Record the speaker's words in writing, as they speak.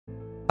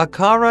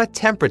Aqara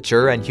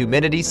Temperature and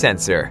Humidity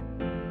Sensor.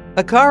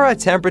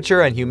 Aqara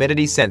Temperature and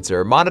Humidity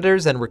Sensor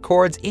monitors and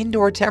records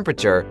indoor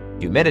temperature,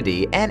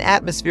 humidity, and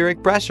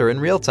atmospheric pressure in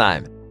real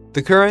time.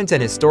 The current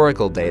and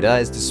historical data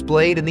is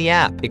displayed in the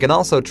app. It can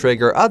also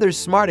trigger other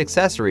smart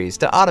accessories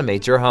to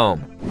automate your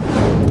home.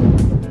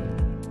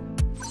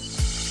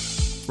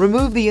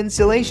 Remove the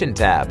Installation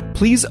tab.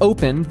 Please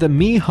open the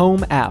Mi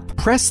Home app.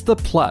 Press the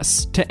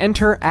plus to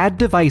enter Add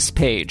Device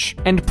page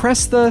and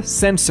press the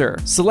Sensor.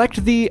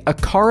 Select the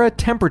Aqara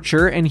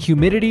Temperature and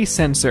Humidity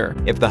Sensor.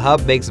 If the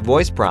hub makes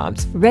voice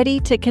prompts, ready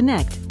to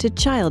connect to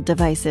child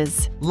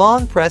devices.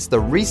 Long press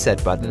the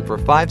Reset button for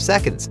 5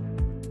 seconds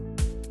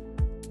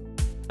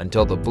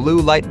until the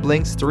blue light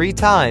blinks 3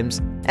 times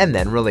and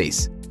then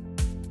release.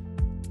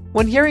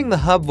 When hearing the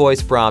hub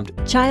voice prompt,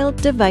 child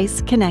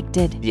device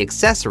connected, the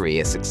accessory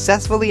is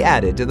successfully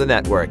added to the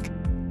network.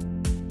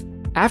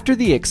 After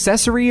the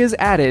accessory is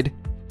added,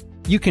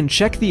 you can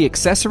check the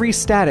accessory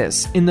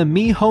status in the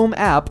Mi Home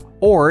app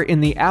or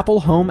in the Apple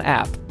Home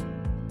app.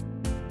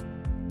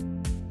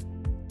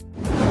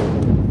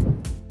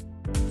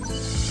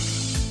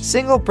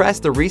 Single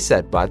press the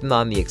Reset button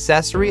on the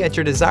accessory at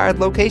your desired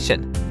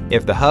location.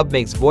 If the hub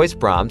makes voice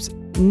prompts,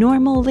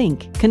 normal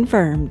link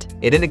confirmed.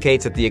 It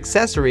indicates that the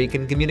accessory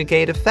can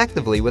communicate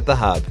effectively with the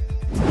hub.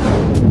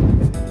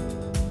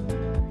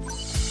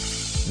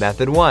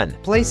 Method 1.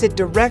 Place it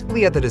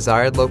directly at the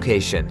desired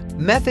location.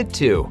 Method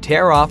 2.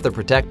 Tear off the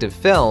protective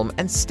film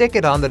and stick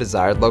it on the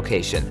desired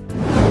location.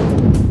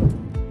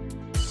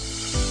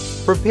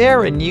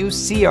 Prepare a new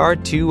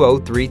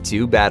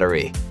CR2032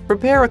 battery.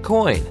 Prepare a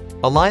coin.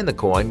 Align the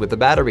coin with the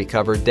battery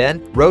cover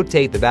dent.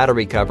 Rotate the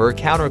battery cover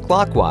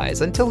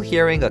counterclockwise until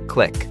hearing a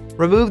click.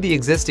 Remove the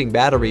existing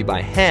battery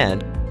by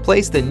hand,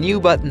 place the new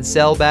button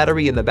cell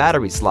battery in the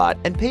battery slot,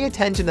 and pay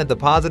attention that the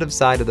positive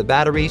side of the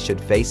battery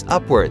should face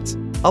upwards.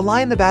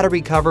 Align the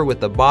battery cover with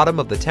the bottom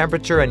of the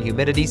temperature and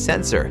humidity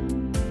sensor.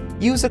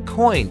 Use a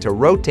coin to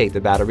rotate the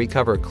battery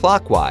cover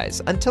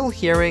clockwise until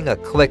hearing a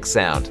click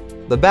sound.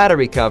 The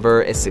battery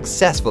cover is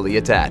successfully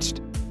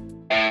attached.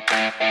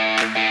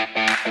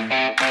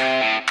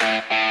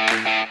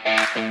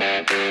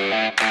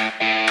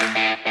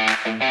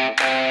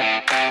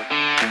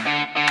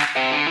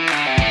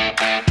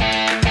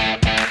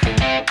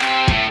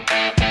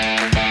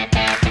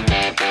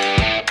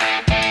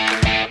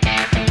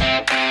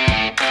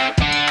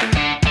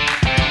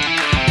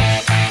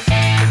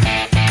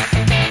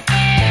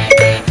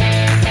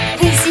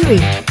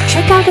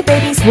 Check out the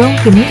baby's room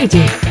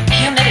humidity.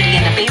 Humidity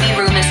in the baby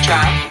room is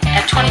dry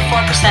at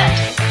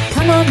 24%.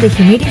 Turn on the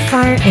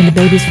humidifier in the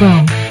baby's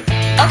room.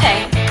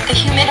 Okay, the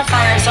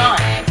humidifier is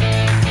on.